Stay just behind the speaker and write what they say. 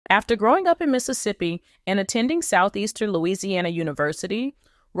After growing up in Mississippi and attending Southeastern Louisiana University,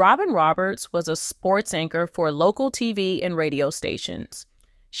 Robin Roberts was a sports anchor for local TV and radio stations.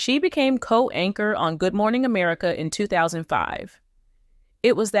 She became co-anchor on Good Morning America in 2005.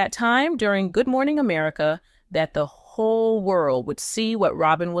 It was that time during Good Morning America that the whole world would see what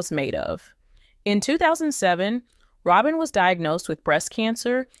Robin was made of. In 2007, Robin was diagnosed with breast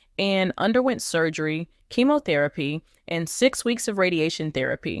cancer and underwent surgery, chemotherapy, and 6 weeks of radiation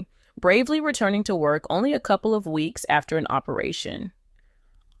therapy, bravely returning to work only a couple of weeks after an operation.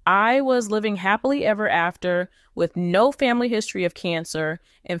 I was living happily ever after with no family history of cancer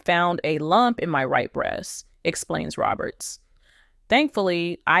and found a lump in my right breast, explains Roberts.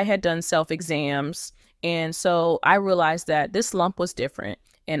 Thankfully, I had done self-exams, and so I realized that this lump was different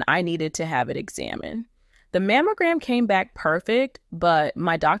and I needed to have it examined. The mammogram came back perfect, but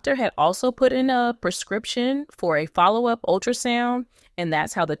my doctor had also put in a prescription for a follow-up ultrasound, and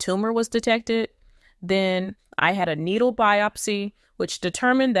that's how the tumor was detected. Then I had a needle biopsy, which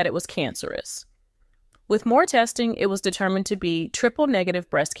determined that it was cancerous. With more testing, it was determined to be triple-negative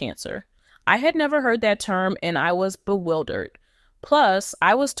breast cancer. I had never heard that term, and I was bewildered. Plus,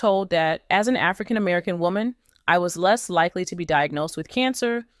 I was told that as an African-American woman, I was less likely to be diagnosed with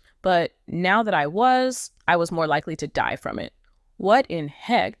cancer, but now that I was more likely to die from it. What in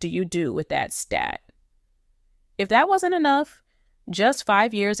heck do you do with that stat? If that wasn't enough, just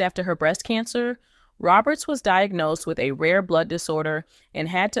 5 years after her breast cancer, Roberts was diagnosed with a rare blood disorder and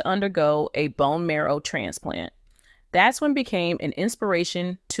had to undergo a bone marrow transplant. That's when it became an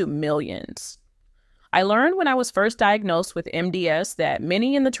inspiration to millions. I learned when I was first diagnosed with MDS that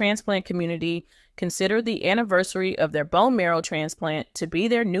many in the transplant community consider the anniversary of their bone marrow transplant to be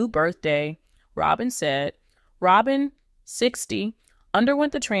their new birthday. Robin said. Robin, 60,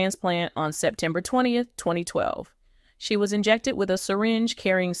 underwent the transplant on September 20th, 2012. She was injected with a syringe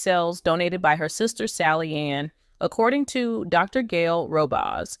carrying cells donated by her sister Sally Ann, according to Dr. Gail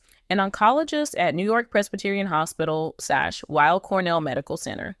Robaz, an oncologist at New York Presbyterian Hospital / Weill Cornell Medical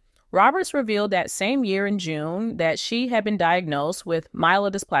Center. Roberts revealed that same year in June that she had been diagnosed with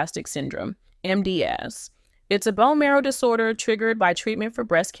myelodysplastic syndrome, MDS. It's a bone marrow disorder triggered by treatment for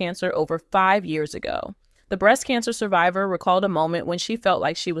breast cancer over 5 years ago. The breast cancer survivor recalled a moment when she felt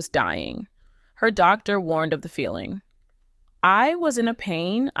like she was dying. Her doctor warned of the feeling. I was in a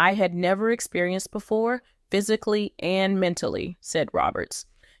pain I had never experienced before, physically and mentally, said Roberts.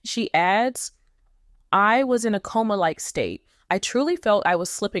 She adds, I was in a coma-like state. I truly felt I was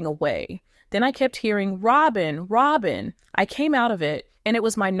slipping away. Then I kept hearing, Robin, Robin. I came out of it, and it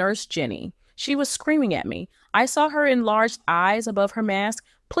was my nurse, Jenny. She was screaming at me. I saw her enlarged eyes above her mask,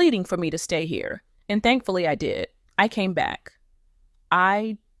 pleading for me to stay here. And thankfully I did. I came back.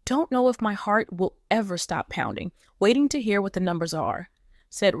 I don't know if my heart will ever stop pounding, waiting to hear what the numbers are,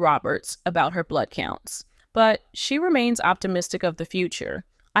 said Roberts about her blood counts. But she remains optimistic of the future.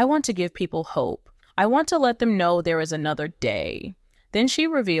 I want to give people hope. I want to let them know there is another day. Then she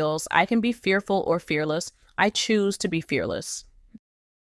reveals, I can be fearful or fearless. I choose to be fearless.